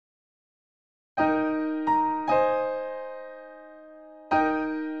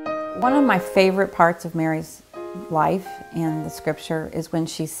One of my favorite parts of Mary's life in the scripture is when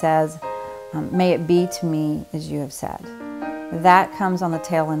she says, "May it be to me as you have said." That comes on the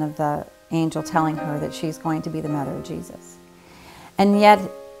tail end of the angel telling her that she's going to be the mother of Jesus. And yet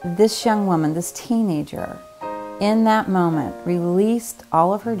this young woman, this teenager, in that moment released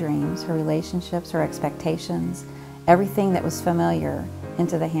all of her dreams, her relationships, her expectations, everything that was familiar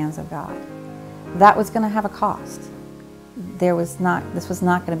into the hands of God. That was going to have a cost. This was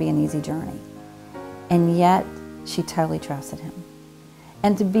not going to be an easy journey. And yet she totally trusted him.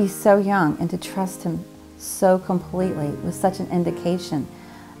 And to be so young and to trust him so completely was such an indication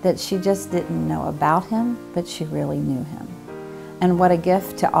that she just didn't know about him, but she really knew him. And what a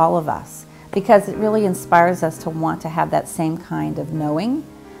gift to all of us, because it really inspires us to want to have that same kind of knowing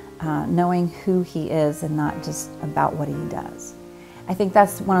who he is and not just about what he does. I think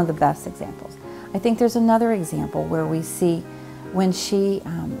that's one of the best examples. I think there's another example where we see when she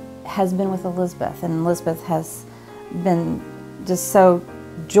has been with Elizabeth, and Elizabeth has been just so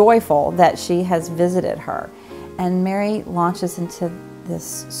joyful that she has visited her. And Mary launches into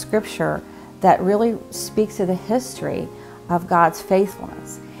this scripture that really speaks to the history of God's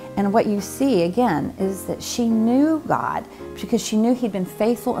faithfulness. And what you see, again, is that she knew God because she knew he'd been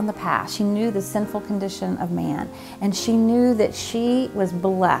faithful in the past. She knew the sinful condition of man. And she knew that she was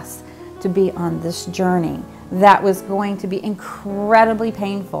blessed to be on this journey that was going to be incredibly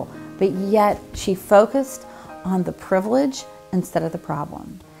painful. But yet she focused on the privilege instead of the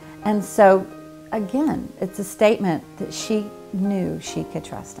problem. And so, again, it's a statement that she knew she could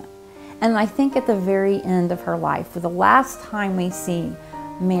trust him. And I think at the very end of her life, for the last time we see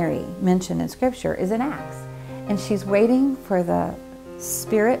Mary mentioned in Scripture is in Acts. And she's waiting for the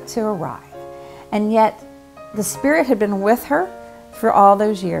Spirit to arrive. And yet the Spirit had been with her for all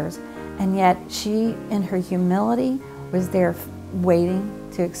those years. And yet she, in her humility, was there waiting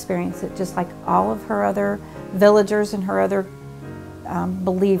to experience it, just like all of her other villagers and her other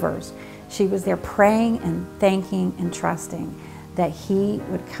believers. She was there praying and thanking and trusting that he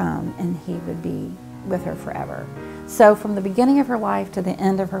would come and he would be with her forever. So from the beginning of her life to the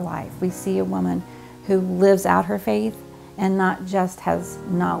end of her life, we see a woman who lives out her faith and not just has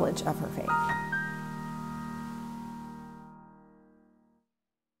knowledge of her faith.